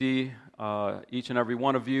See each and every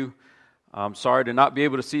one of you. I'm sorry to not be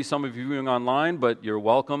able to see some of you viewing online, but you're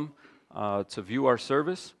welcome to view our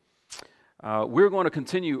service. We're going to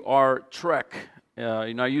continue our trek. I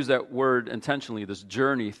use that word intentionally, this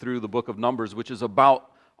journey through the book of Numbers, which is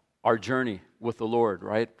about our journey with the Lord,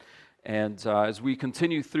 right? And as we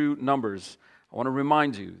continue through Numbers, I want to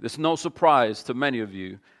remind you, it's no surprise to many of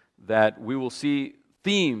you that we will see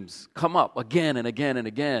themes come up again and again and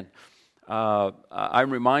again. I'm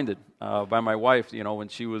reminded by my wife, when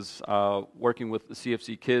she was working with the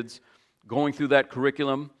CFC kids, going through that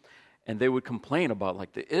curriculum, and they would complain about,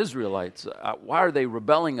 like, the Israelites. Why are they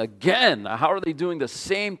rebelling again? How are they doing the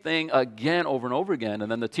same thing again over and over again? And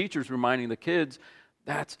then the teachers reminding the kids,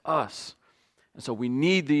 that's us. And so we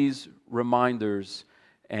need these reminders.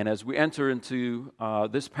 And as we enter into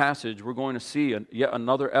this passage, we're going to see yet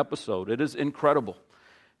another episode. It is incredible.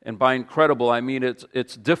 And by incredible, I mean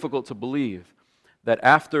it's difficult to believe that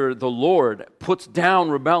after the Lord puts down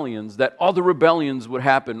rebellions, that other rebellions would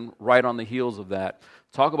happen right on the heels of that.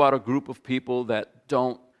 Talk about a group of people that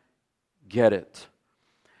don't get it.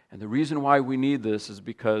 And the reason why we need this is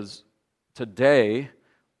because today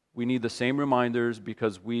we need the same reminders,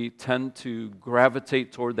 because we tend to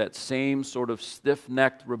gravitate toward that same sort of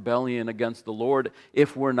stiff-necked rebellion against the Lord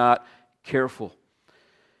if we're not careful.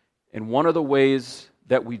 And one of the ways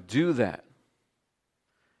that we do that,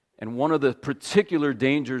 and one of the particular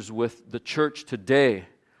dangers with the church today,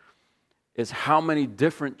 is how many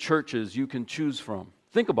different churches you can choose from.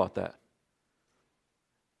 Think about that.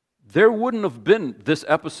 There wouldn't have been this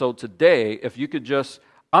episode today if you could just,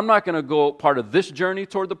 I'm not going to go part of this journey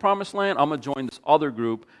toward the promised land, I'm going to join this other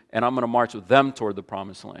group, and I'm going to march with them toward the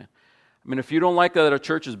promised land. I mean, if you don't like that a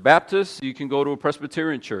church is Baptist, you can go to a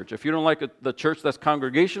Presbyterian church. If you don't like the church that's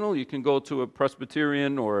congregational, you can go to a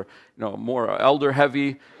Presbyterian or more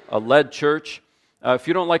elder-heavy led church. If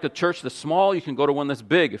you don't like a church that's small, you can go to one that's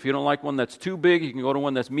big. If you don't like one that's too big, you can go to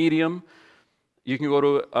one that's medium. You can go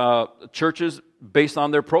to churches based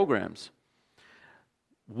on their programs.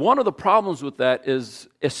 One of the problems with that is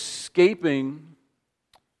escaping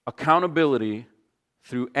accountability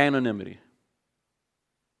through anonymity.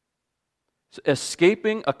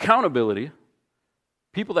 Escaping accountability,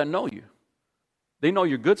 people that know you. They know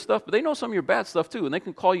your good stuff, but they know some of your bad stuff too, and they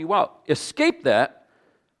can call you out. Escape that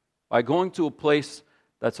by going to a place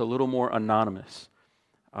that's a little more anonymous.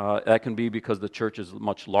 That can be because the church is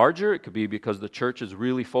much larger. It could be because the church is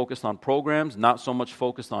really focused on programs, not so much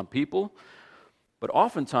focused on people. But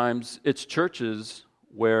oftentimes, it's churches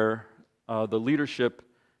where the leadership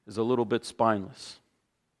is a little bit spineless.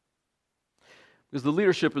 Because the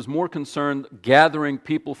leadership is more concerned gathering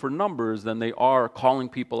people for numbers than they are calling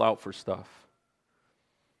people out for stuff.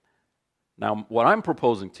 Now, what I'm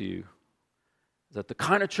proposing to you is that the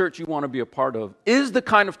kind of church you want to be a part of is the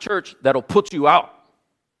kind of church that'll put you out.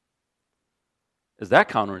 Is that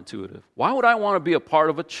counterintuitive? Why would I want to be a part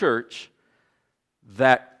of a church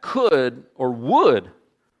that could or would,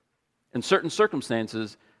 in certain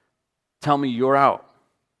circumstances, tell me you're out?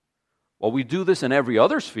 Well, we do this in every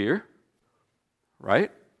other sphere.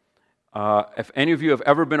 Right? If any of you have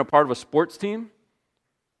ever been a part of a sports team,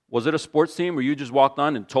 was it a sports team where you just walked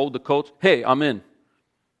on and told the coach, hey, I'm in?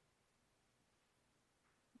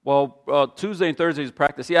 Well, Tuesday and Thursday is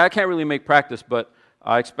practice. Yeah, I can't really make practice, but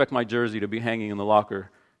I expect my jersey to be hanging in the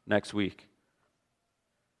locker next week.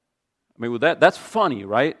 I mean, with that's funny,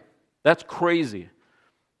 right? That's crazy.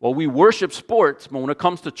 Well, we worship sports, but when it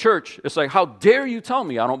comes to church, it's like, how dare you tell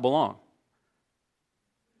me I don't belong?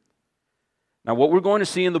 Now, what we're going to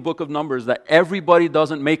see in the book of Numbers is that everybody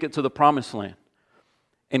doesn't make it to the promised land.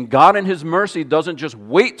 And God in His mercy doesn't just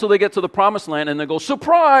wait till they get to the promised land and then go,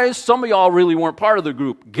 surprise, some of y'all really weren't part of the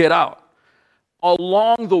group, get out.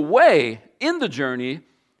 Along the way, in the journey,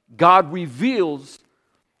 God reveals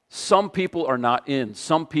some people are not in.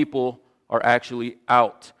 Some people are actually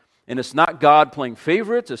out. And it's not God playing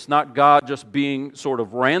favorites. It's not God just being sort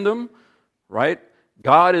of random, right?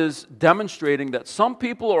 God is demonstrating that some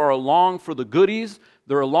people are along for the goodies,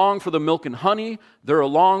 they're along for the milk and honey, they're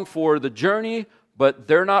along for the journey, but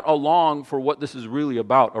they're not along for what this is really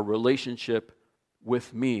about, a relationship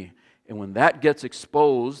with me. And when that gets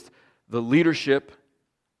exposed, the leadership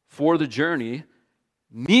for the journey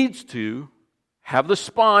needs to have the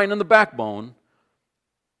spine and the backbone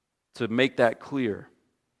to make that clear.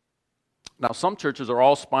 Now, some churches are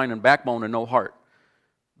all spine and backbone and no heart.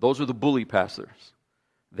 Those are the bully pastors.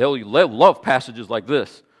 They'll love passages like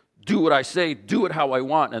this. Do what I say, do it how I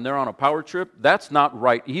want, and they're on a power trip. That's not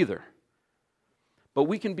right either. But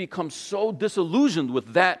we can become so disillusioned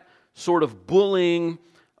with that sort of bullying,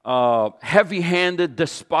 heavy-handed,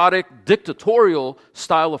 despotic, dictatorial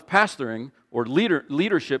style of pastoring or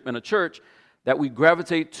leadership in a church that we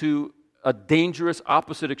gravitate to a dangerous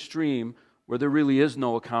opposite extreme where there really is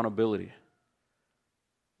no accountability.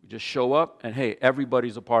 We just show up and, hey,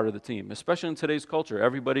 everybody's a part of the team. Especially in today's culture,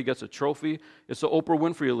 everybody gets a trophy. It's the Oprah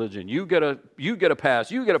Winfrey religion. You get a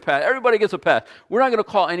pass, you get a pass, everybody gets a pass. We're not going to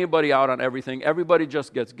call anybody out on everything. Everybody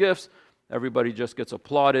just gets gifts. Everybody just gets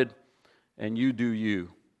applauded, and you do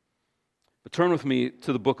you. But turn with me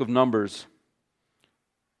to the book of Numbers,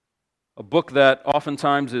 a book that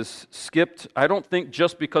oftentimes is skipped, I don't think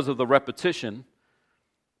just because of the repetition,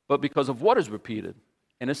 but because of what is repeated.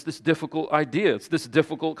 And it's this difficult idea, it's this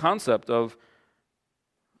difficult concept of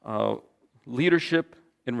leadership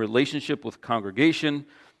in relationship with congregation,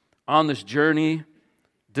 on this journey,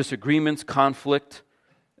 disagreements, conflict,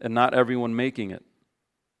 and not everyone making it.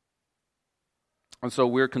 And so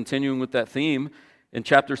we're continuing with that theme in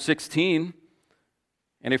chapter 16.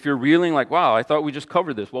 And if you're reeling like, wow, I thought we just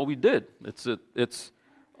covered this. Well, we did. It's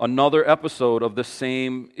another episode of the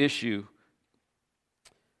same issue.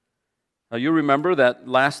 Now, you remember that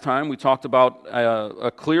last time we talked about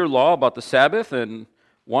a clear law about the Sabbath, and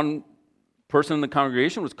one person in the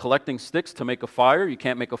congregation was collecting sticks to make a fire. You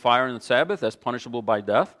can't make a fire on the Sabbath. That's punishable by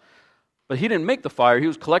death. But he didn't make the fire. He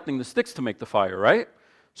was collecting the sticks to make the fire, right?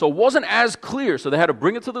 So it wasn't as clear. So they had to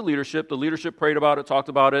bring it to the leadership. The leadership prayed about it, talked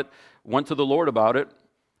about it, went to the Lord about it.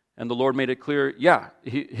 And the Lord made it clear, yeah,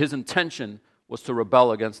 his intention was to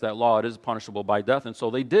rebel against that law. It is punishable by death. And so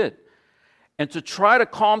they did. And to try to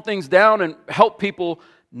calm things down and help people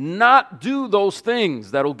not do those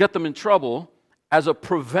things that will get them in trouble as a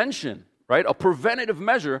prevention, right? A preventative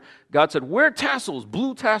measure, God said, wear tassels,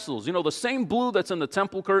 blue tassels. You know, the same blue that's in the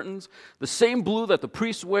temple curtains, the same blue that the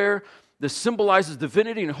priests wear. This symbolizes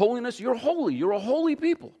divinity and holiness. You're holy. You're a holy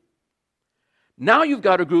people. Now you've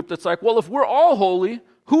got a group that's like, well, if we're all holy,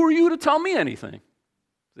 who are you to tell me anything?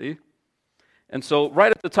 See? And so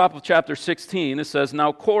right at the top of chapter 16, it says,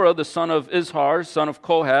 now Korah, the son of Izhar, son of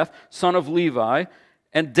Kohath, son of Levi,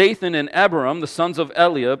 and Dathan and Abiram, the sons of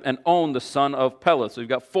Eliab, and On, the son of Peleth. So you've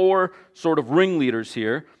got four sort of ringleaders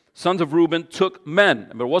here. Sons of Reuben took men.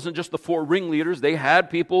 And it wasn't just the four ringleaders. They had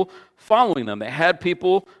people following them. They had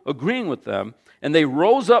people agreeing with them. And they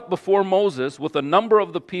rose up before Moses with a number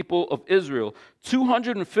of the people of Israel,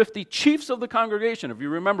 250 chiefs of the congregation. If you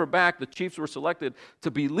remember back, the chiefs were selected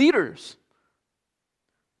to be leaders.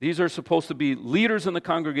 These are supposed to be leaders in the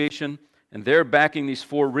congregation, and they're backing these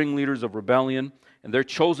four ringleaders of rebellion. And they're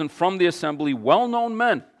chosen from the assembly, well-known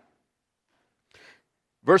men.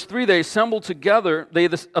 Verse 3, they assembled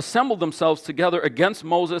themselves together against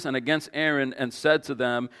Moses and against Aaron and said to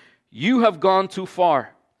them, you have gone too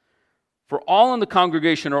far, for all in the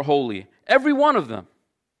congregation are holy, every one of them,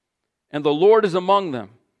 and the Lord is among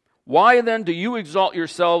them. Why then do you exalt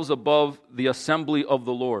yourselves above the assembly of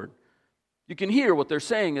the Lord? You can hear what they're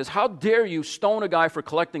saying is, how dare you stone a guy for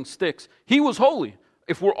collecting sticks? He was holy.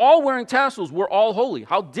 If we're all wearing tassels, we're all holy.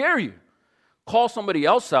 How dare you call somebody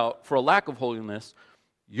else out for a lack of holiness?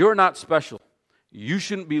 You're not special. You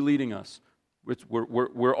shouldn't be leading us.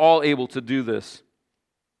 We're all able to do this.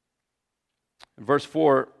 In verse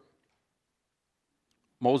 4,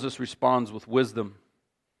 Moses responds with wisdom.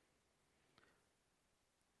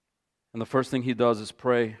 And the first thing he does is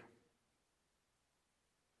pray.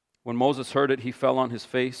 When Moses heard it, he fell on his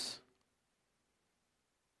face.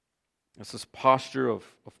 It's this posture of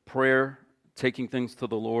prayer, taking things to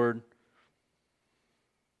the Lord.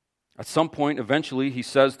 At some point, eventually, he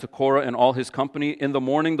says to Korah and all his company, in the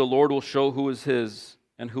morning the Lord will show who is his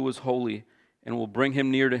and who is holy, and will bring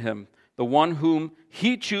him near to him. The one whom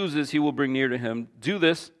he chooses, he will bring near to him. Do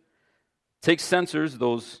this. Take censers,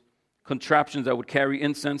 those contraptions that would carry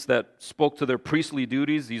incense that spoke to their priestly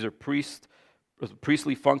duties. These are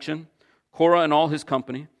priestly function. Korah and all his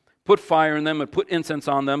company. Put fire in them and put incense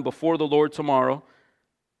on them before the Lord tomorrow.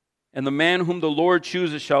 And the man whom the Lord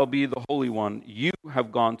chooses shall be the Holy One. You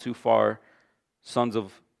have gone too far, sons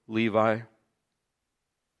of Levi.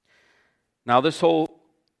 Now this whole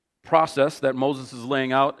process that Moses is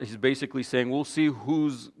laying out, he's basically saying, we'll see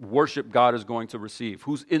whose worship God is going to receive,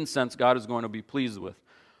 whose incense God is going to be pleased with.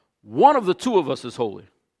 One of the two of us is holy.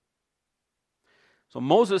 So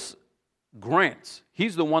Moses grants,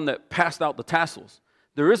 he's the one that passed out the tassels.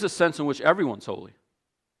 There is a sense in which everyone's holy.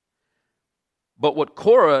 But what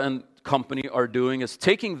Korah and company are doing is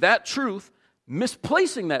taking that truth,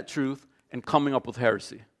 misplacing that truth, and coming up with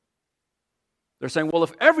heresy. They're saying, well,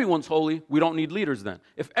 if everyone's holy, we don't need leaders then.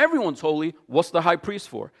 If everyone's holy, what's the high priest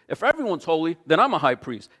for? If everyone's holy, then I'm a high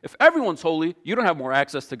priest. If everyone's holy, you don't have more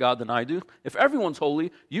access to God than I do. If everyone's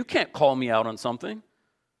holy, you can't call me out on something.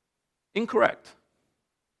 Incorrect.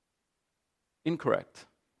 Incorrect.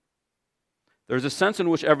 There's a sense in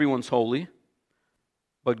which everyone's holy,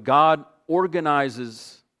 but God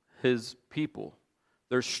organizes His people.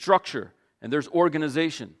 There's structure and there's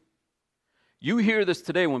organization. You hear this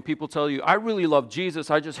today when people tell you, I really love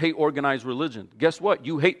Jesus, I just hate organized religion. Guess what?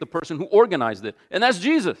 You hate the person who organized it, and that's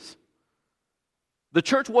Jesus. The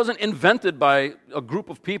church wasn't invented by a group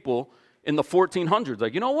of people in the 1400s.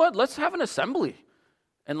 Like, you know what? Let's have an assembly.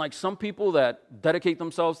 And like some people that dedicate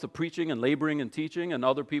themselves to preaching and laboring and teaching, and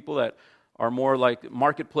other people that are more like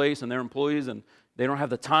marketplace and they're employees and they don't have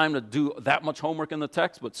the time to do that much homework in the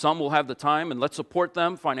text, but some will have the time, and let's support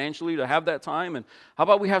them financially to have that time. And how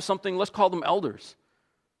about we have something, let's call them elders.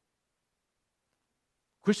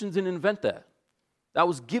 Christians didn't invent that. That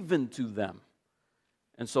was given to them.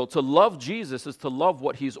 And so to love Jesus is to love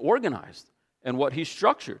what He's organized and what He's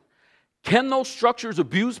structured. Can those structures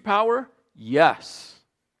abuse power? Yes.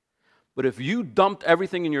 But if you dumped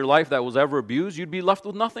everything in your life that was ever abused, you'd be left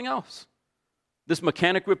with nothing else. This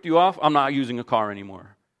mechanic ripped you off, I'm not using a car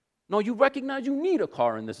anymore. No, you recognize you need a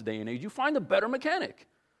car in this day and age. You find a better mechanic.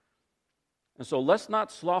 And so let's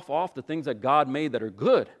not slough off the things that God made that are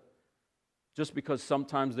good just because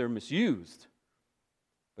sometimes they're misused.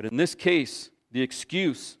 But in this case, the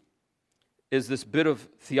excuse is this bit of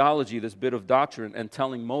theology, this bit of doctrine, and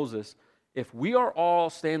telling Moses, if we are all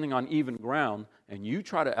standing on even ground and you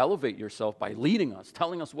try to elevate yourself by leading us,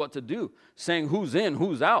 telling us what to do, saying who's in,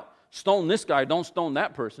 who's out, stone this guy, don't stone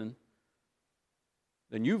that person,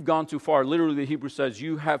 then you've gone too far. Literally, the Hebrew says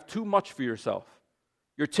you have too much for yourself.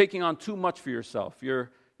 You're taking on too much for yourself. You're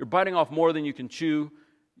biting off more than you can chew.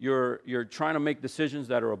 You're trying to make decisions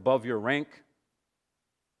that are above your rank.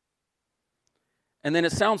 And then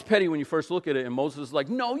it sounds petty when you first look at it, and Moses is like,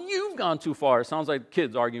 no, you've gone too far. It sounds like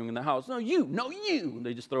kids arguing in the house. No, you. And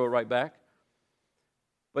they just throw it right back.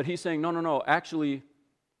 But he's saying, no. Actually,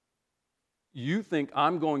 you think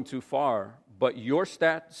I'm going too far, but your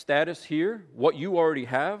status here, what you already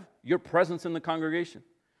have, your presence in the congregation,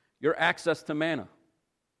 your access to manna,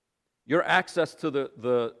 your access to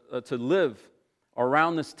to live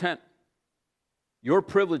around this tent, your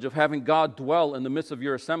privilege of having God dwell in the midst of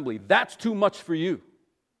your assembly, that's too much for you.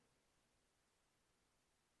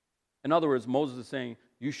 In other words, Moses is saying,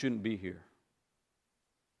 you shouldn't be here.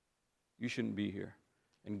 You shouldn't be here.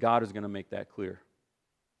 And God is going to make that clear.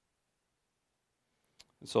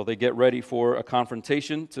 And so they get ready for a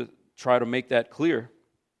confrontation to try to make that clear.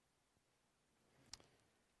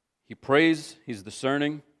 He prays, he's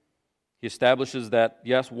discerning. He establishes that,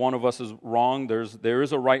 yes, one of us is wrong. There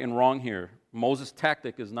is a right and wrong here. Moses'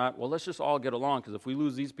 tactic is not, well, let's just all get along, because if we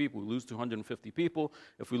lose these people, we lose 250 people.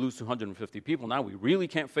 If we lose 250 people, now we really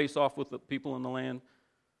can't face off with the people in the land.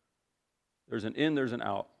 There's an in, there's an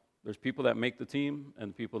out. There's people that make the team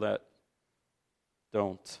and people that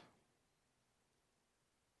don't.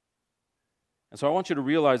 And so I want you to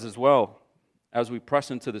realize as well, as we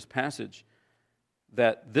press into this passage,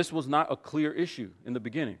 that this was not a clear issue in the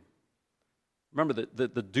beginning. Remember,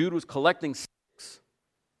 the dude was collecting sticks,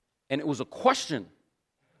 and it was a question.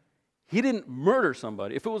 He didn't murder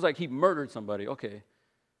somebody. If it was like he murdered somebody, okay.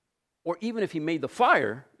 Or even if he made the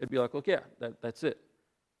fire, it'd be like, okay, that's it.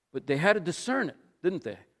 But they had to discern it, didn't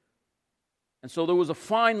they? And so there was a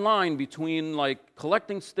fine line between like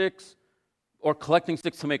collecting sticks or collecting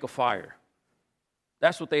sticks to make a fire.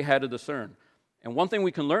 That's what they had to discern. And one thing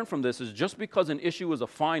we can learn from this is just because an issue is a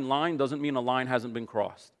fine line doesn't mean a line hasn't been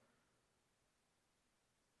crossed.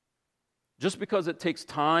 Just because it takes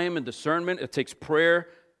time and discernment, it takes prayer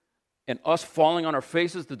and us falling on our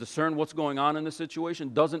faces to discern what's going on in this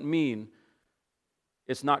situation doesn't mean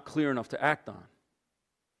it's not clear enough to act on.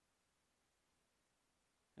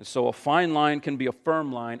 And so a fine line can be a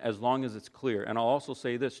firm line as long as it's clear. And I'll also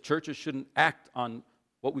say this, churches shouldn't act on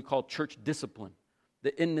what we call church discipline,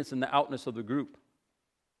 the inness and the outness of the group,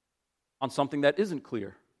 on something that isn't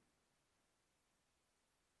clear.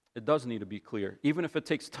 It does need to be clear. Even if it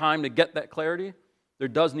takes time to get that clarity, there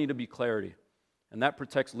does need to be clarity. And that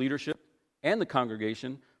protects leadership and the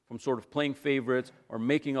congregation from sort of playing favorites or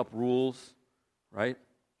making up rules, right?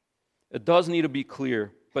 It does need to be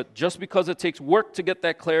clear. But just because it takes work to get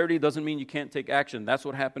that clarity doesn't mean you can't take action. That's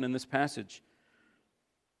what happened in this passage.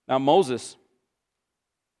 Now Moses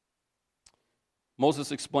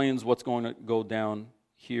explains what's going to go down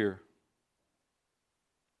here.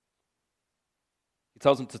 He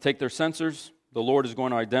tells them to take their censers. The Lord is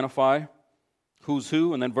going to identify who's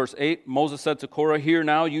who. And then verse 8, Moses said to Korah, "Hear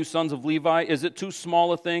now, you sons of Levi, is it too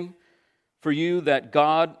small a thing for you that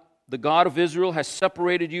the God of Israel, has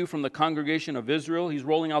separated you from the congregation of Israel?" He's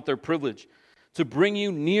rolling out their privilege. to bring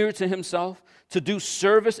you near to himself, to do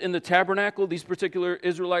service in the tabernacle. These particular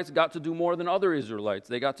Israelites got to do more than other Israelites.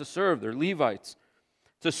 They got to serve. They're Levites.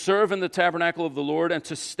 To serve in the tabernacle of the Lord and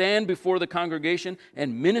to stand before the congregation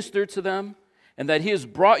and minister to them, and that he has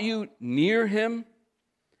brought you near him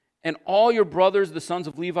and all your brothers, the sons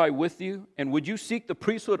of Levi, with you. And would you seek the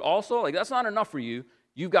priesthood also? Like, that's not enough for you.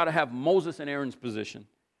 You've got to have Moses and Aaron's position.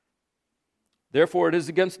 Therefore, it is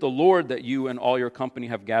against the Lord that you and all your company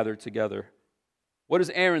have gathered together. What is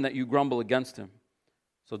Aaron that you grumble against him?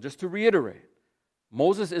 So just to reiterate,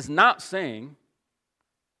 Moses is not saying,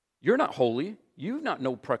 you're not holy. You've not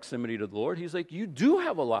no proximity to the Lord. He's like, you do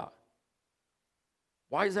have a lot.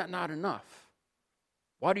 Why is that not enough?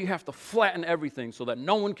 Why do you have to flatten everything so that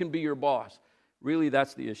no one can be your boss? Really,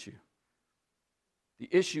 that's the issue. The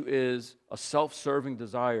issue is a self-serving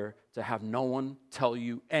desire to have no one tell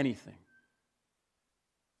you anything.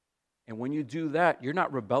 And when you do that, you're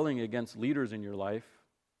not rebelling against leaders in your life.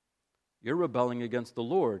 You're rebelling against the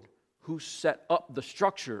Lord who set up the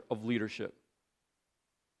structure of leadership.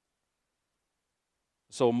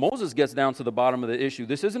 So Moses gets down to the bottom of the issue.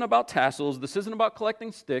 This isn't about tassels. This isn't about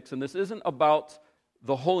collecting sticks. And this isn't about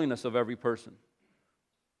the holiness of every person.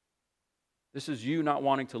 This is you not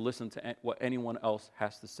wanting to listen to what anyone else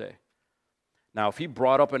has to say. Now, if he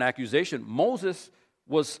brought up an accusation, Moses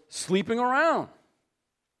was sleeping around.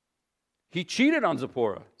 He cheated on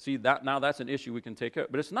Zipporah. See, now that's an issue we can take care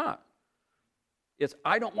of, but it's not. It's,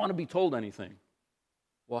 I don't want to be told anything.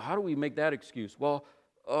 Well, how do we make that excuse? Well,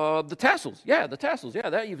 the tassels. Yeah,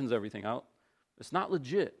 that evens everything out. It's not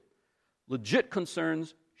legit. Legit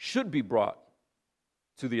concerns should be brought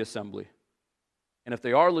to the assembly. And if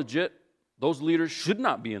they are legit, those leaders should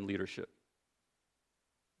not be in leadership.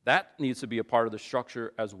 That needs to be a part of the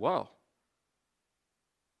structure as well.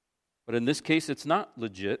 But in this case, it's not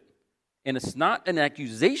legit. And it's not an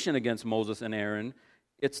accusation against Moses and Aaron.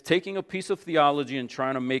 It's taking a piece of theology and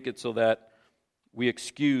trying to make it so that we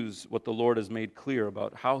excuse what the Lord has made clear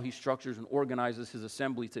about how he structures and organizes his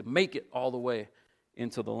assembly to make it all the way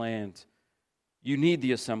into the land. You need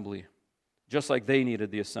the assembly, just like they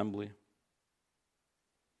needed the assembly.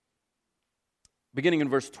 Beginning in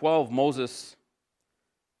verse 12, Moses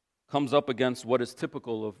comes up against what is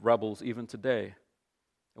typical of rebels even today.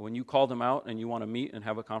 And when you call them out and you want to meet and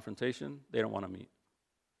have a confrontation, they don't want to meet.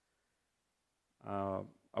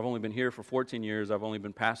 I've only been here for 14 years. I've only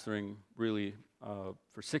been pastoring really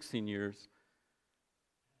for 16 years.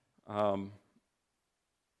 A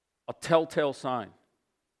telltale sign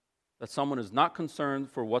that someone is not concerned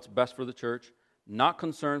for what's best for the church, not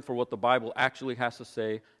concerned for what the Bible actually has to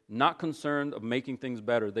say, not concerned of making things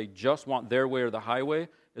better. They just want their way or the highway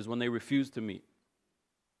is when they refuse to meet.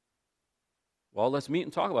 Well, let's meet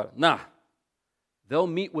and talk about it. Nah. They'll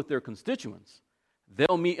meet with their constituents.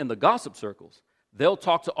 They'll meet in the gossip circles. They'll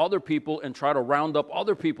talk to other people and try to round up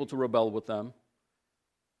other people to rebel with them.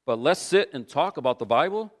 But let's sit and talk about the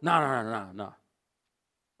Bible? No.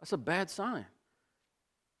 That's a bad sign.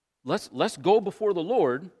 Let's go before the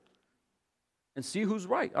Lord and see who's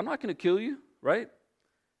right. I'm not going to kill you, right?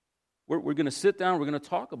 We're going to sit down. We're going to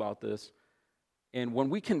talk about this. And when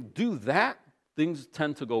we can do that, things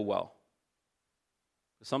tend to go well.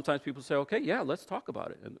 Sometimes people say, okay, yeah, let's talk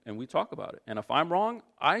about it. And we talk about it. And if I'm wrong,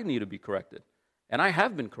 I need to be corrected. And I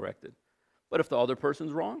have been corrected. But if the other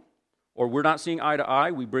person's wrong, or we're not seeing eye to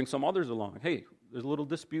eye, we bring some others along. Hey, there's a little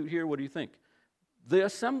dispute here. What do you think? The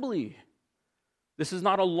assembly. This is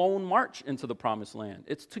not a lone march into the promised land.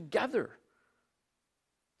 It's together.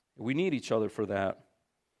 We need each other for that.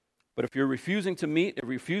 But if you're refusing to meet, if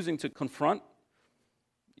refusing to confront,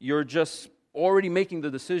 you're just already making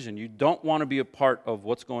the decision. You don't want to be a part of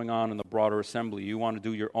what's going on in the broader assembly. You want to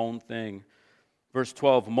do your own thing. Verse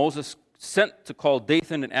 12, Moses sent to call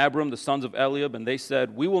Dathan and Abiram, the sons of Eliab, and they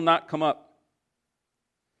said, we will not come up.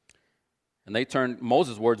 And they turned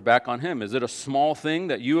Moses' words back on him. Is it a small thing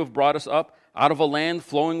that you have brought us up out of a land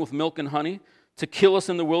flowing with milk and honey to kill us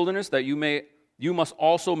in the wilderness, that you must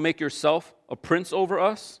also make yourself a prince over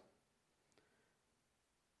us?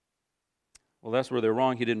 Well, that's where they're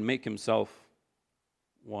wrong. He didn't make himself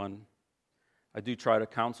one. I do try to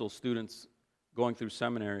counsel students going through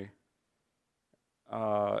seminary.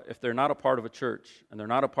 If they're not a part of a church and they're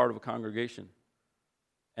not a part of a congregation,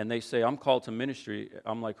 and they say, I'm called to ministry,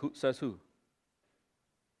 I'm like, who says who?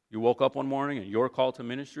 You woke up one morning and you're called to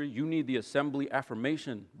ministry? You need the assembly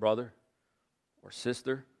affirmation, brother or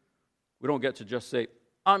sister. We don't get to just say,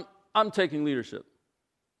 I'm taking leadership.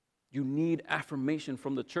 You need affirmation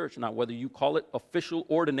from the church. Now, whether you call it official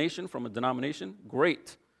ordination from a denomination,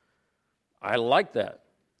 great. I like that.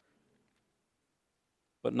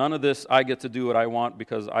 But none of this, I get to do what I want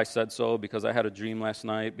because I said so, because I had a dream last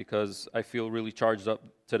night, because I feel really charged up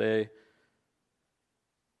today.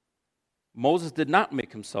 Moses did not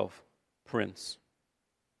make himself prince.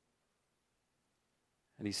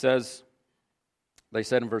 And he says, they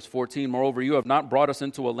said in verse 14, moreover, you have not brought us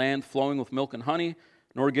into a land flowing with milk and honey,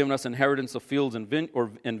 nor given us inheritance of fields and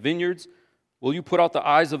vineyards. Will you put out the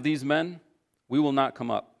eyes of these men? We will not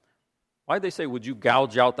come up. Why did they say, would you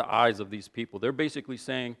gouge out the eyes of these people? They're basically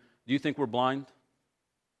saying, do you think we're blind? Do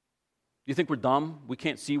you think we're dumb? We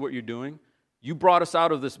can't see what you're doing? You brought us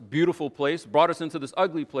out of this beautiful place, brought us into this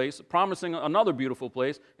ugly place, promising another beautiful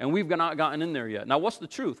place, and we've not gotten in there yet. Now, what's the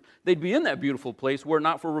truth? They'd be in that beautiful place were it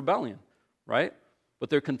not for rebellion, right?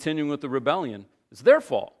 But they're continuing with the rebellion. It's their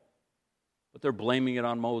fault. But they're blaming it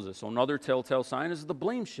on Moses. So another telltale sign is the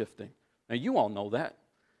blame shifting. Now, you all know that.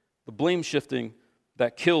 The blame shifting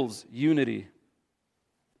that kills unity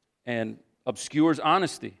and obscures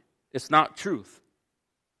honesty. It's not truth.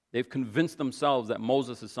 They've convinced themselves that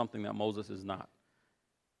Moses is something that Moses is not.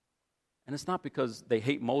 And it's not because they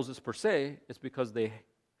hate Moses per se, it's because they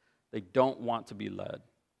don't want to be led.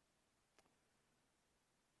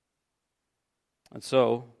 And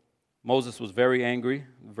so, Moses was very angry,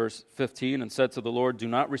 verse 15, and said to the Lord, do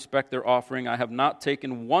not respect their offering. I have not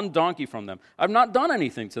taken one donkey from them. I have not done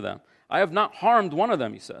anything to them. I have not harmed one of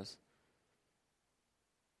them, he says.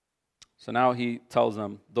 So now he tells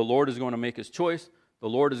them, the Lord is going to make his choice. The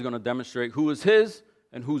Lord is going to demonstrate who is his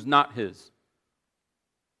and who's not his.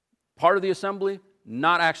 Part of the assembly,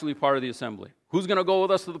 not actually part of the assembly. Who's going to go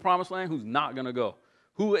with us to the promised land? Who's not going to go?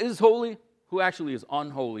 Who is holy? Who actually is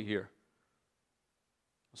unholy here?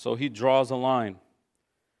 So he draws a line.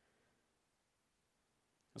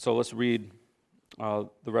 So let's read the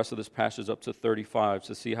rest of this passage up to 35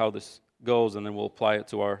 to see how this goes, and then we'll apply it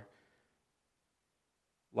to our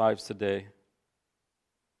lives today.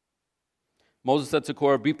 Moses said to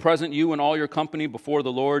Korah, be present, you and all your company, before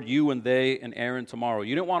the Lord, you and they and Aaron tomorrow.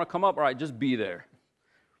 You didn't want to come up? All right, just be there.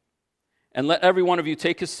 And let every one of you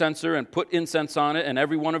take his censer and put incense on it, and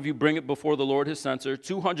every one of you bring it before the Lord his censer,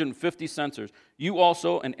 250 censers. You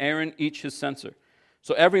also and Aaron each his censer.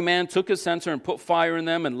 So every man took his censer and put fire in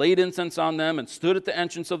them and laid incense on them and stood at the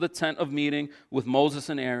entrance of the tent of meeting with Moses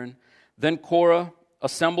and Aaron. Then Korah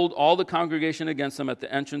assembled all the congregation against them at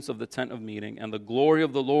the entrance of the tent of meeting, and the glory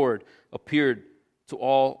of the Lord appeared to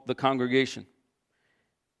all the congregation.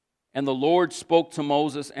 And the Lord spoke to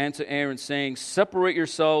Moses and to Aaron, saying, separate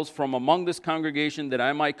yourselves from among this congregation, that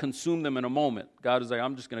I might consume them in a moment. God is like,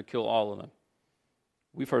 I'm just going to kill all of them.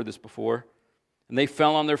 We've heard this before. And they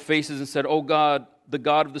fell on their faces and said, O God, the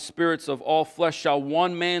God of the spirits of all flesh, shall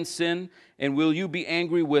one man sin, and will you be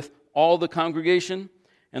angry with all the congregation?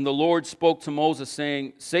 And the Lord spoke to Moses,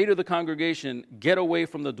 saying, say to the congregation, get away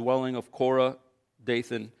from the dwelling of Korah,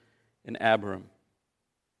 Dathan, and Abiram.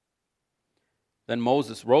 Then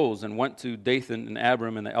Moses rose and went to Dathan and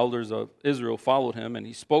Abiram, and the elders of Israel followed him. And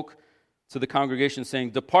he spoke to the congregation,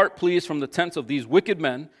 saying, depart, please, from the tents of these wicked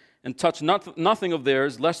men, and touch nothing of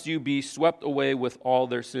theirs, lest you be swept away with all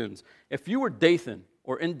their sins. If you were Dathan,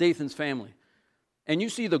 or in Dathan's family, and you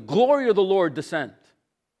see the glory of the Lord descend,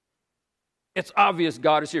 it's obvious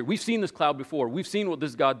God is here. We've seen this cloud before. We've seen what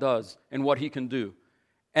this God does and what he can do.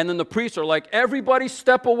 And then the priests are like, everybody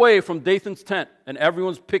step away from Dathan's tent. And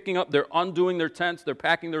everyone's picking up, they're undoing their tents, they're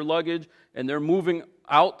packing their luggage, and they're moving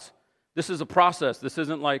out. This is a process. This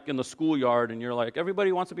isn't like in the schoolyard and you're like,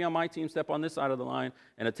 everybody wants to be on my team, step on this side of the line,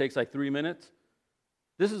 and it takes like 3 minutes.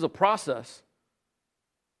 This is a process.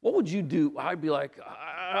 What would you do? I'd be like,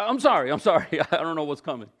 I'm sorry, I don't know what's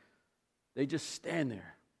coming. They just stand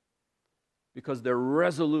there because they're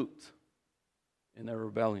resolute in their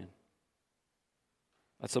rebellion.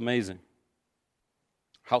 That's amazing.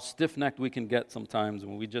 How stiff-necked we can get sometimes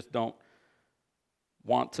when we just don't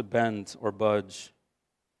want to bend or budge.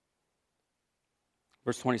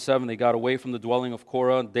 Verse 27, they got away from the dwelling of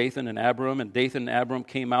Korah, Dathan, and Abiram, and Dathan and Abiram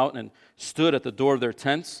came out and stood at the door of their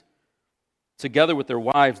tents, together with their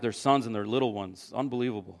wives, their sons, and their little ones.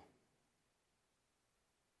 Unbelievable.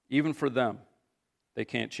 Even for them, they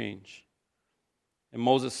can't change. And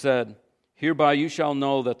Moses said, hereby you shall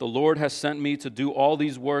know that the Lord has sent me to do all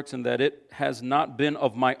these works, and that it has not been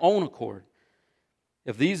of my own accord.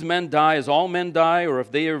 If these men die as all men die, or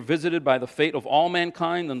if they are visited by the fate of all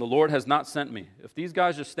mankind, then the Lord has not sent me. If these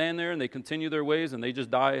guys just stand there and they continue their ways and they just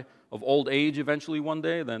die of old age eventually one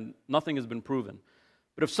day, then nothing has been proven.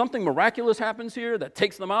 But if something miraculous happens here that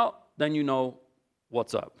takes them out, then you know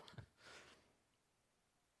what's up.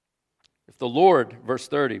 If the Lord, verse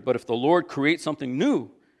 30, but if the Lord creates something new,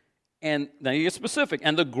 And now you get specific.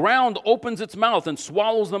 And the ground opens its mouth and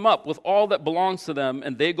swallows them up with all that belongs to them,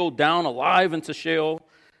 and they go down alive into Sheol.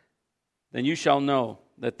 Then you shall know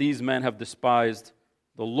that these men have despised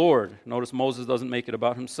the Lord. Notice Moses doesn't make it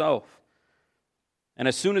about himself. And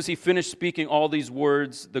as soon as he finished speaking all these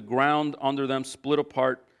words, the ground under them split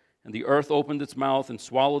apart, and the earth opened its mouth and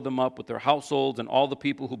swallowed them up with their households and all the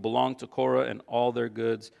people who belonged to Korah and all their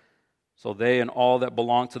goods. So they and all that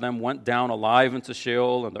belonged to them went down alive into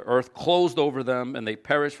Sheol, and the earth closed over them, and they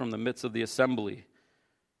perished from the midst of the assembly.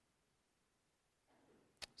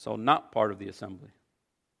 So not part of the assembly.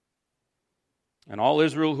 And all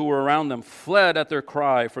Israel who were around them fled at their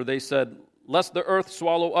cry, for they said, lest the earth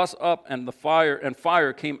swallow us up, and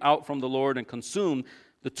fire came out from the Lord and consumed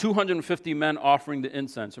the 250 men offering the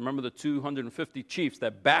incense. Remember the 250 chiefs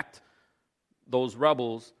that backed those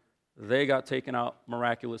rebels, they got taken out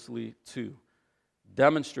miraculously too,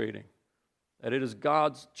 demonstrating that it is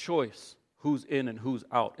God's choice who's in and who's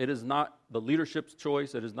out. It is not the leadership's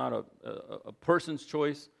choice. It is not a person's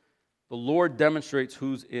choice. The Lord demonstrates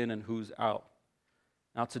who's in and who's out.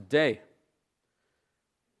 Now today,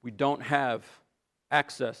 we don't have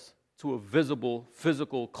access to a visible,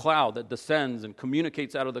 physical cloud that descends and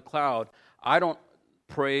communicates out of the cloud. I don't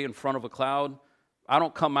pray in front of a cloud. I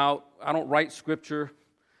don't come out. I don't write scripture.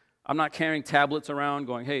 I'm not carrying tablets around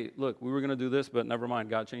going, hey, look, we were going to do this, but never mind.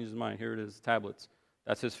 God changed his mind. Here it is, tablets.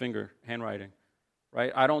 That's his finger, handwriting,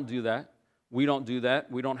 right? I don't do that. We don't do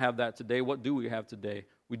that. We don't have that today. What do we have today?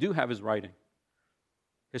 We do have his writing.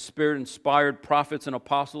 His Spirit inspired prophets and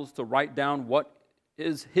apostles to write down what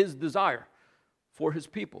is his desire for his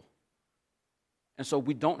people. And so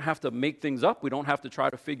we don't have to make things up. We don't have to try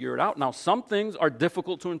to figure it out. Now, some things are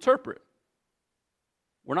difficult to interpret.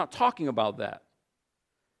 We're not talking about that.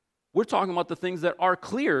 We're talking about the things that are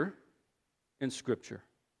clear in Scripture.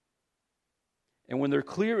 And when they're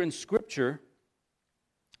clear in Scripture,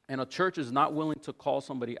 and a church is not willing to call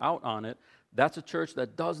somebody out on it, that's a church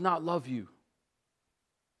that does not love you.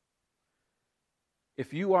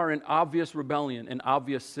 If you are in obvious rebellion, in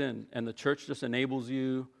obvious sin, and the church just enables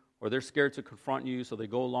you, or they're scared to confront you, so they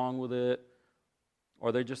go along with it,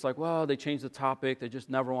 or they're just like, well, they changed the topic, they just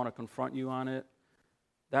never want to confront you on it,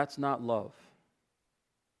 that's not love.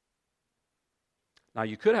 Now,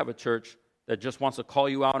 you could have a church that just wants to call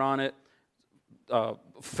you out on it,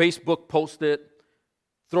 Facebook post it,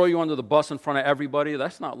 throw you under the bus in front of everybody.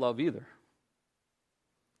 That's not love either.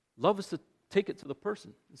 Love is to take it to the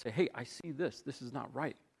person and say, hey, I see this. This is not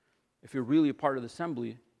right. If you're really a part of the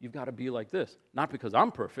assembly, you've got to be like this. Not because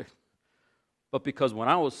I'm perfect, but because when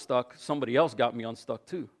I was stuck, somebody else got me unstuck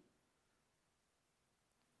too.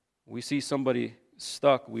 We see somebody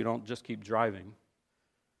stuck, we don't just keep driving.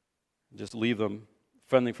 Just leave them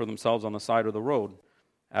fending for themselves on the side of the road.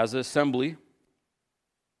 As an assembly,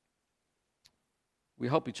 we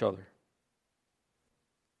help each other.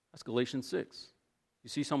 That's Galatians 6. You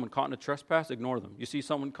see someone caught in a trespass, ignore them. You see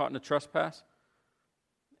someone caught in a trespass,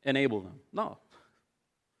 enable them. No.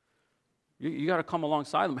 You got to come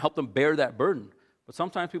alongside them, help them bear that burden. But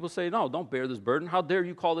sometimes people say, no, don't bear this burden. How dare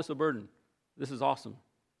you call this a burden? This is awesome.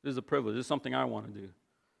 This is a privilege. This is something I want to do.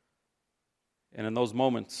 And in those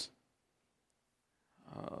moments,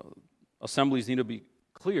 assemblies need to be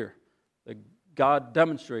clear that God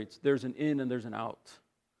demonstrates there's an in and there's an out.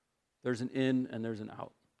 There's an in and there's an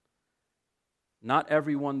out. Not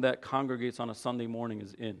everyone that congregates on a Sunday morning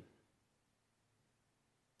is in.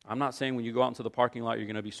 I'm not saying when you go out into the parking lot you're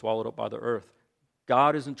going to be swallowed up by the earth.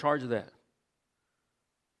 God is in charge of that.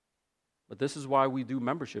 But this is why we do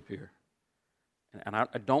membership here. And I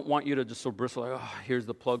don't want you to just so bristle like, oh, here's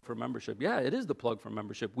the plug for membership. Yeah, it is the plug for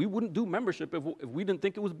membership. We wouldn't do membership if we didn't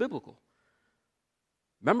think it was biblical.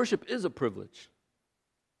 Membership is a privilege.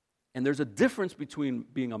 And there's a difference between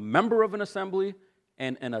being a member of an assembly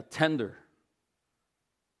and an attender.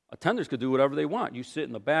 Attenders could do whatever they want. You sit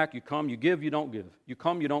in the back, you come, you give, you don't give. You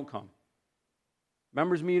come, you don't come.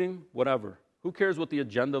 Members meeting, whatever. Who cares what the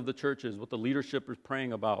agenda of the church is, what the leadership is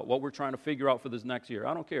praying about, what we're trying to figure out for this next year?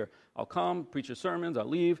 I don't care. I'll come, preach your sermons, I'll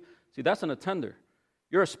leave. See, that's an attender.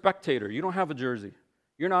 You're a spectator. You don't have a jersey.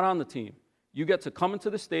 You're not on the team. You get to come into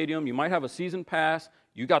the stadium. You might have a season pass.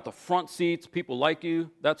 You got the front seats. People like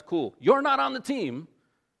you. That's cool. You're not on the team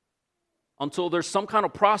until there's some kind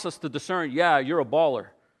of process to discern, yeah, you're a baller.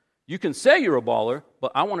 You can say you're a baller,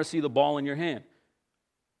 but I want to see the ball in your hand.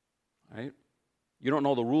 Right? You don't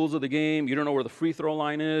know the rules of the game. You don't know where the free throw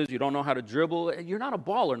line is. You don't know how to dribble. You're not a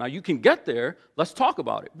baller. Now, you can get there. Let's talk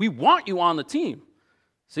about it. We want you on the team.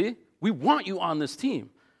 See? We want you on this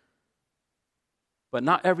team. But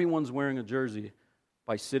not everyone's wearing a jersey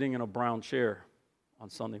by sitting in a brown chair on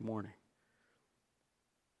Sunday morning.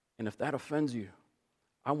 And if that offends you,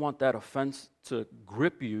 I want that offense to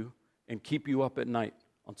grip you and keep you up at night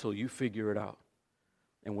until you figure it out.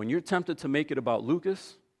 And when you're tempted to make it about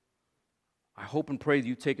Lucas, I hope and pray that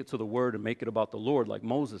you take it to the Word and make it about the Lord like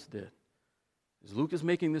Moses did. Is Lucas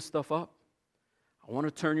making this stuff up? I want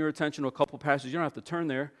to turn your attention to a couple passages. You don't have to turn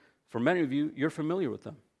there. For many of you, you're familiar with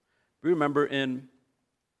them. Remember in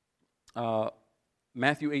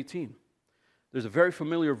Matthew 18, there's a very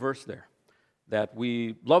familiar verse there that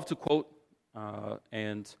we love to quote,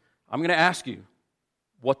 and I'm going to ask you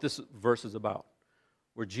what this verse is about,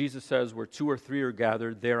 where Jesus says, where 2 or 3 are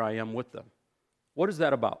gathered, there I am with them. What is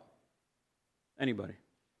that about? Anybody?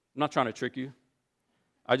 I'm not trying to trick you.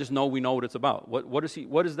 I just know we know what it's about. What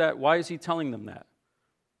is that? Why is he telling them that?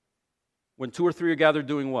 When 2 or 3 are gathered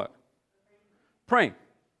doing what? Praying.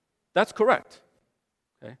 That's correct.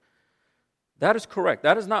 Okay? That is correct.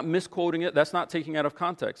 That is not misquoting it. That's not taking it out of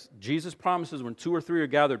context. Jesus promises when 2 or 3 are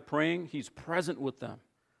gathered praying, he's present with them.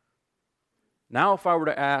 Now, if I were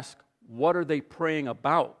to ask, what are they praying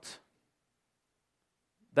about?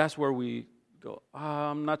 That's where we go,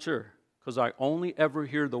 I'm not sure, because I only ever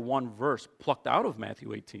hear the one verse plucked out of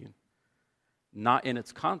Matthew 18, not in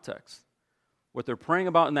its context. What they're praying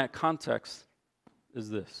about in that context is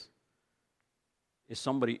this. Is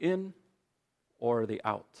somebody in or are they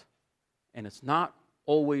out? And it's not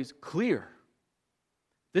always clear.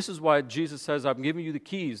 This is why Jesus says, I'm giving you the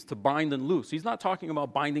keys to bind and loose. He's not talking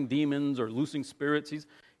about binding demons or loosing spirits.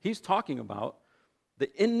 He's talking about the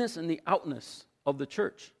inness and the outness of the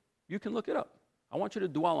church. You can look it up. I want you to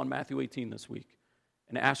dwell on Matthew 18 this week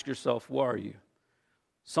and ask yourself, who are you?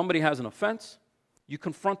 Somebody has an offense. You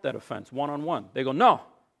confront that offense one-on-one. They go, no,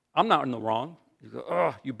 I'm not in the wrong. You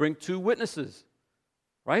go, you bring 2 witnesses,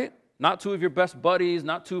 right? Not 2 of your best buddies,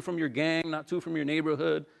 not 2 from your gang, not 2 from your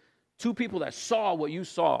neighborhood. 2 people that saw what you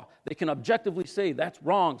saw. They can objectively say, that's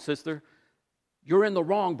wrong, sister. You're in the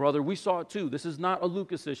wrong, brother. We saw it too. This is not a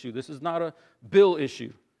Lucas issue. This is not a Bill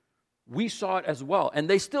issue. We saw it as well. And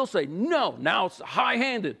they still say, no, now it's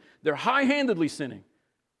high-handed. They're high-handedly sinning.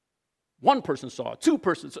 1 person saw it, 2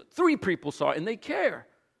 persons, 3 people saw it, and they care.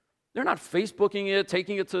 They're not Facebooking it,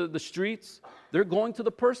 taking it to the streets. They're going to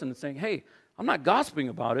the person and saying, hey, I'm not gossiping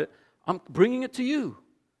about it. I'm bringing it to you.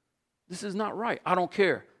 This is not right. I don't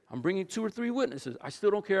care. I'm bringing 2 or 3 witnesses. I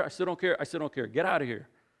still don't care. I still don't care. I still don't care. Get out of here.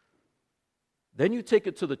 Then you take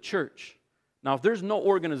it to the church. Now, if there's no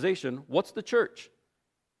organization, what's the church?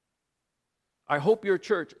 I hope your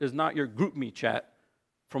church is not your group me chat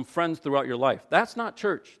from friends throughout your life. That's not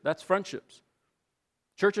church. That's friendships.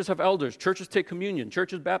 Churches have elders. Churches take communion.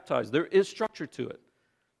 Churches baptize. There is structure to it.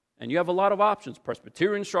 And you have a lot of options.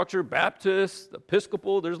 Presbyterian structure, Baptist,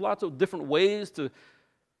 Episcopal. There's lots of different ways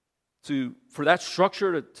for that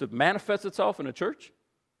structure to manifest itself in a church.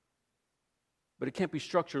 But it can't be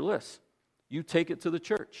structureless. You take it to the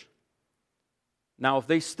church. Now, if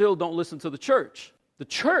they still don't listen to the church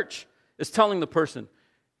is telling the person,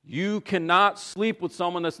 you cannot sleep with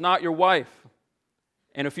someone that's not your wife.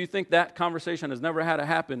 And if you think that conversation has never had to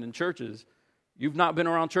happen in churches, you've not been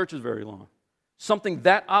around churches very long. Something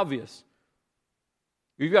that obvious.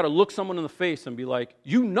 You've got to look someone in the face and be like,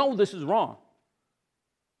 you know this is wrong.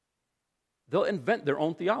 They'll invent their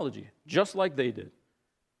own theology, just like they did.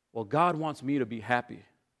 Well, God wants me to be happy.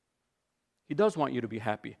 He does want you to be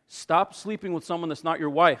happy. Stop sleeping with someone that's not your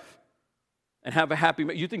wife and have a happy...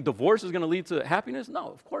 You think divorce is going to lead to happiness? No,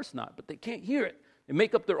 of course not. But they can't hear it. They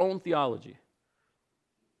make up their own theology.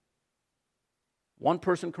 1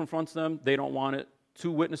 person confronts them. They don't want it.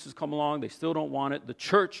 2 witnesses come along. They still don't want it. The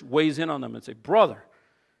church weighs in on them and say, brother,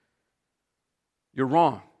 you're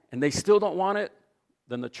wrong. And they still don't want it.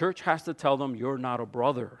 Then the church has to tell them, you're not a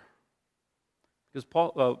brother.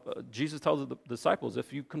 Because Jesus tells the disciples,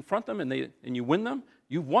 if you confront them and you win them,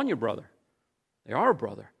 you've won your brother. They are a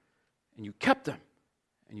brother. And you kept them.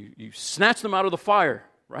 And you snatched them out of the fire,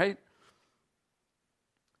 right?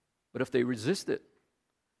 But if they resist it,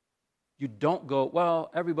 you don't go,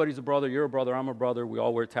 well, everybody's a brother, you're a brother, I'm a brother, we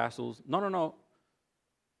all wear tassels. No.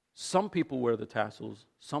 Some people wear the tassels.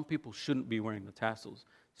 Some people shouldn't be wearing the tassels.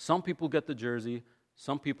 Some people get the jersey.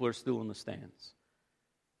 Some people are still in the stands.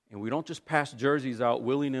 And we don't just pass jerseys out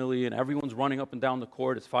willy-nilly and everyone's running up and down the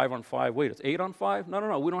court. It's 5-on-5. Wait, it's 8-on-5?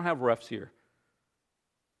 No. We don't have refs here.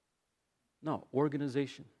 No,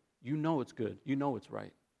 organization. You know it's good. You know it's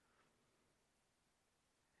right.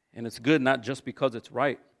 And it's good not just because it's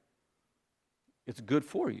right. It's good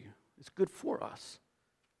for you. It's good for us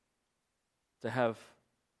to have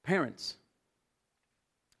parents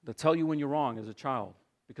that tell you when you're wrong as a child.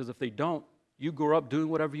 Because if they don't, you grow up doing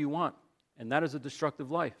whatever you want. And that is a destructive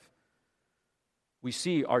life. We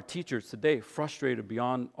see our teachers today frustrated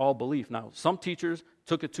beyond all belief. Now, some teachers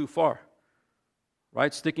took it too far,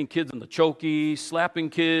 right? Sticking kids in the chokey, slapping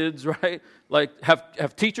kids, right? Like,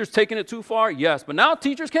 have teachers taken it too far? Yes, but now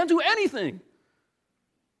teachers can't do anything.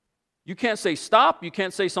 You can't say stop. You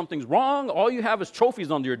can't say something's wrong. All you have is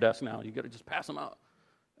trophies under your desk now. You got to just pass them out.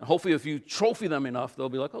 And hopefully if you trophy them enough, they'll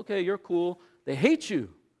be like, okay, you're cool. They hate you.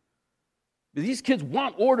 But these kids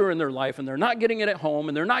want order in their life, and they're not getting it at home,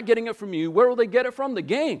 and they're not getting it from you. Where will they get it from? The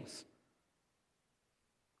gangs.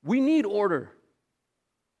 We need order.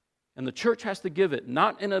 And the church has to give it,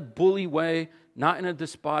 not in a bully way, not in a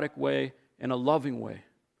despotic way, in a loving way.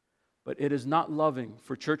 But it is not loving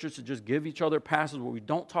for churches to just give each other passes where we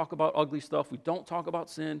don't talk about ugly stuff, we don't talk about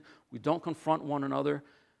sin, we don't confront one another,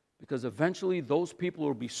 because eventually those people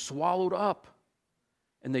will be swallowed up,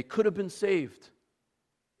 and they could have been saved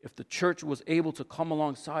if the church was able to come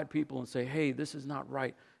alongside people and say, hey, this is not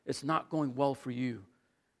right. It's not going well for you.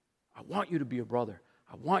 I want you to be a brother.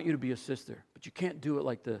 I want you to be a sister, but you can't do it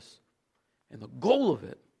like this. And the goal of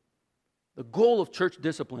it, the goal of church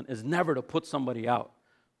discipline is never to put somebody out.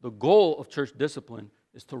 The goal of church discipline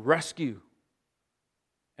is to rescue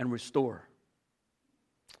and restore.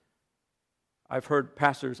 I've heard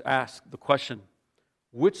pastors ask the question,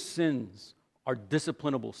 which sins are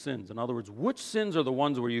disciplinable sins? In other words, which sins are the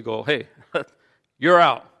ones where you go, hey, you're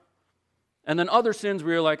out? And then other sins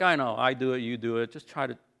where you're like, I know, I do it, you do it. Just try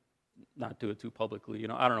to not do it too publicly.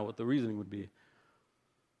 I don't know what the reasoning would be.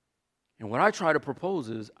 And what I try to propose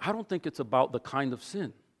is, I don't think it's about the kind of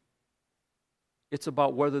sin. It's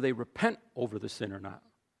about whether they repent over the sin or not.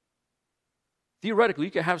 Theoretically,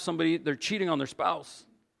 you could have somebody, they're cheating on their spouse.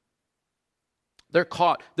 They're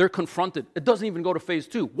caught. They're confronted. It doesn't even go to phase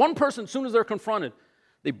 2. One person, as soon as they're confronted,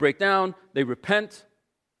 they break down, they repent.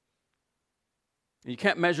 And you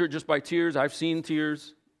can't measure it just by tears. I've seen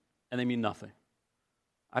tears, and they mean nothing.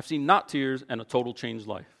 I've seen not tears and a total changed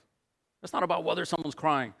life. It's not about whether someone's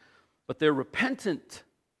crying, but they're repentant.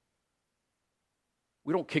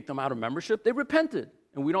 We don't kick them out of membership. They repented.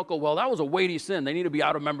 And we don't go, well, that was a weighty sin. They need to be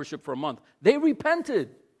out of membership for a month. They repented.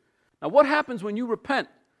 Now, what happens when you repent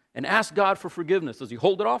and ask God for forgiveness? Does he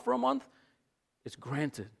hold it off for a month? It's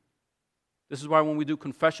granted. This is why when we do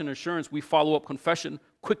confession assurance, we follow up confession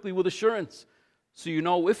quickly with assurance. So you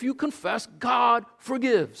know, if you confess, God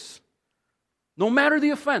forgives. No matter the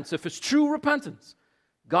offense, if it's true repentance,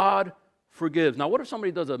 God forgives. Now, what if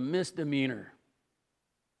somebody does a misdemeanor?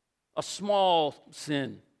 A small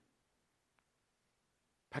sin?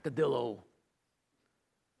 Peccadillo.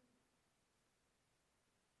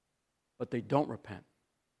 But they don't repent.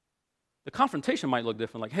 The confrontation might look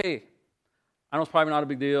different, like, hey, I know it's probably not a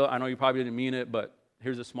big deal. I know you probably didn't mean it, but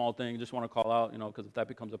here's a small thing. Just want to call out, because if that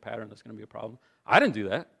becomes a pattern, that's going to be a problem. I didn't do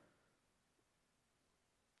that.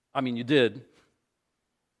 I mean, you did.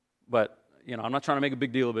 But, I'm not trying to make a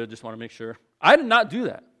big deal of it. I just want to make sure. I did not do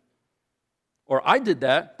that. Or I did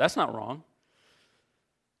that. That's not wrong.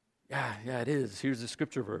 Yeah, it is. Here's the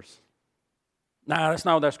scripture verse. Nah, that's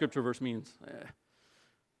not what that scripture verse means.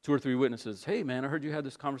 2 or 3 witnesses. Hey, man, I heard you had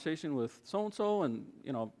this conversation with so-and-so, and,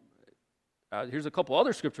 here's a couple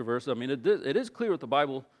other scripture verses. I mean, it is clear what the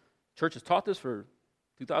Bible church has taught this for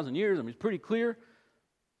 2,000 years. I mean, it's pretty clear.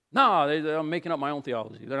 No, I'm making up my own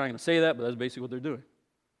theology. They're not going to say that, but that's basically what they're doing.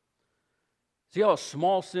 See how a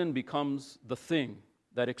small sin becomes the thing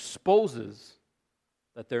that exposes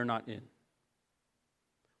that they're not in.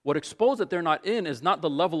 What exposes that they're not in is not the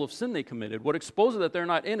level of sin they committed. What exposes that they're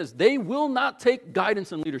not in is they will not take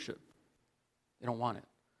guidance and leadership. They don't want it.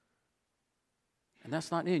 And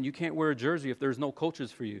that's not in. You can't wear a jersey if there's no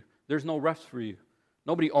coaches for you. There's no refs for you.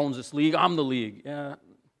 Nobody owns this league. I'm the league. Yeah,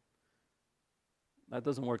 that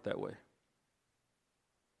doesn't work that way.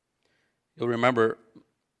 You'll remember,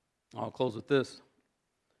 I'll close with this.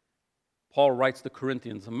 Paul writes to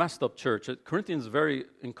Corinthians, a messed up church. Corinthians is very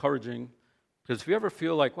encouraging, because if you ever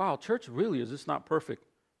feel like, wow, church really is just not perfect,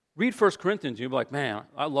 read 1 Corinthians. You'll be like, man,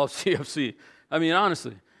 I love CFC. I mean,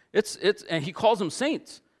 honestly, it's and he calls them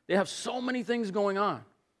saints. They have so many things going on,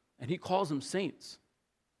 and he calls them saints.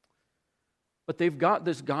 But they've got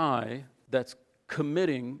this guy that's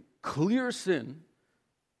committing clear sin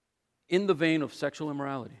in the vein of sexual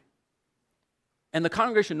immorality. And the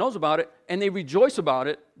congregation knows about it, and they rejoice about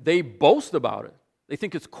it. They boast about it. They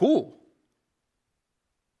think it's cool.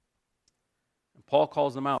 And Paul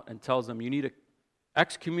calls them out and tells them, you need to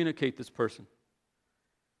excommunicate this person.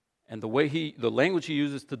 And the language he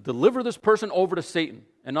uses to deliver this person over to Satan.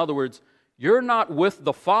 In other words, you're not with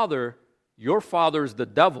the Father, your father is the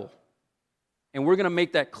devil. And we're going to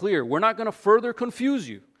make that clear. We're not going to further confuse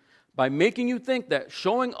you by making you think that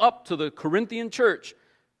showing up to the Corinthian church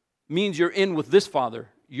means you're in with this father.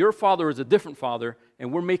 Your father is a different father,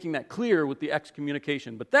 and we're making that clear with the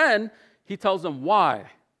excommunication. But then he tells them why.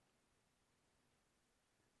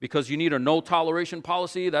 Because you need a no toleration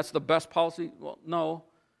policy, that's the best policy? Well, no.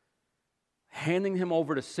 Handing him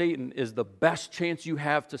over to Satan is the best chance you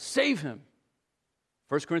have to save him.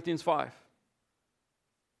 1 Corinthians 5.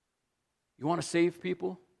 You want to save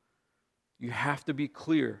people? You have to be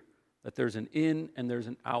clear that there's an in and there's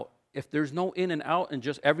an out. If there's no in and out and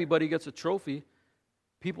just everybody gets a trophy,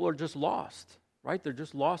 people are just lost, right? They're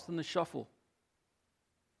just lost in the shuffle.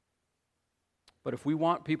 But if we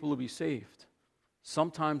want people to be saved,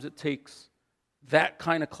 sometimes it takes that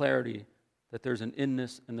kind of clarity that there's an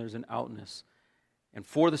inness and there's an outness. And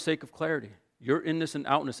for the sake of clarity, your inness and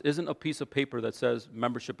outness isn't a piece of paper that says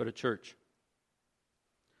membership at a church.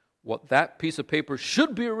 What that piece of paper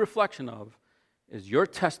should be a reflection of is your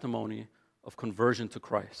testimony of conversion to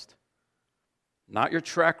Christ. Not your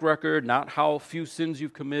track record, not how few sins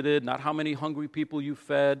you've committed, not how many hungry people you've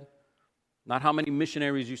fed, not how many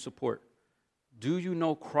missionaries you support. Do you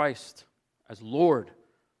know Christ as Lord,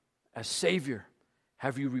 as Savior?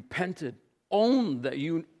 Have you repented? Owned that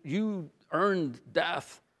you earned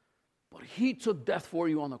death, but He took death for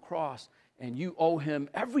you on the cross, and you owe Him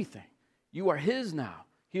everything. You are His now.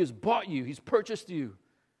 He has bought you. He's purchased you.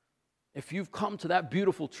 If you've come to that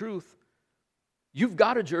beautiful truth, you've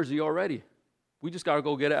got a jersey already. We just got to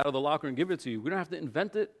go get it out of the locker and give it to you. We don't have to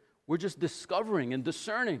invent it. We're just discovering and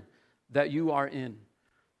discerning that you are in.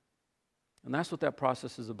 And that's what that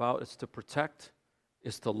process is about. It's to protect,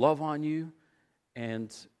 it's to love on you,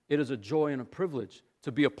 and it is a joy and a privilege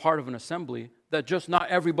to be a part of an assembly that just not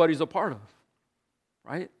everybody's a part of,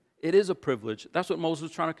 right? It is a privilege. That's what Moses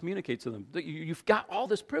was trying to communicate to them. That you've got all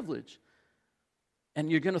this privilege, and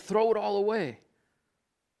you're going to throw it all away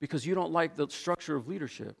because you don't like the structure of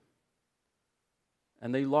leadership.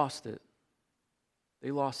 And they lost it. They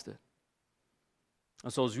lost it.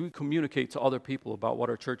 And so as we communicate to other people about what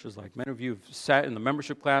our church is like, many of you have sat in the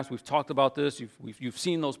membership class, we've talked about this, you've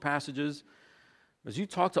seen those passages. As you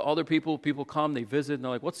talk to other people, people come, they visit, and they're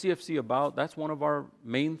like, what's CFC about? That's one of our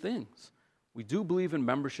main things. We do believe in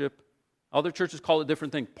membership. Other churches call it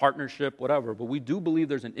different things, partnership, whatever, but we do believe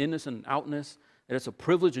there's an inness and an outness, that it's a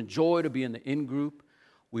privilege and joy to be in the in-group.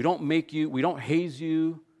 We don't haze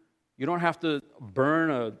you. You don't have to burn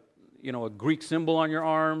a Greek symbol on your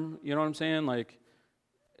arm. You know what I'm saying? Like,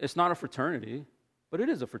 it's not a fraternity, but it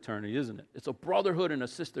is a fraternity, isn't it? It's a brotherhood and a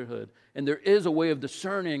sisterhood. And there is a way of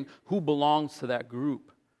discerning who belongs to that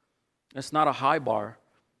group. It's not a high bar.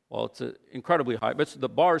 Well, it's incredibly high. But the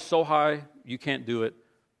bar is so high, you can't do it.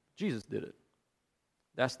 Jesus did it.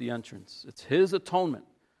 That's the entrance. It's His atonement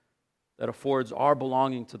that affords our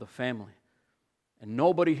belonging to the family. And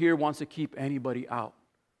nobody here wants to keep anybody out.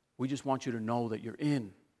 We just want you to know that you're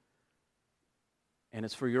in. And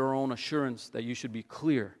it's for your own assurance that you should be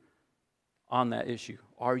clear on that issue.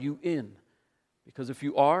 Are you in? Because if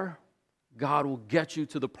you are, God will get you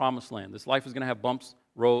to the promised land. This life is going to have bumps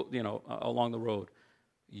along the road.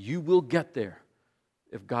 You will get there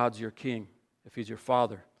if God's your king, if He's your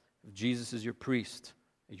father, if Jesus is your priest.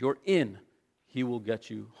 If you're in, He will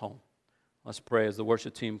get you home. Let's pray as the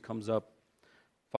worship team comes up.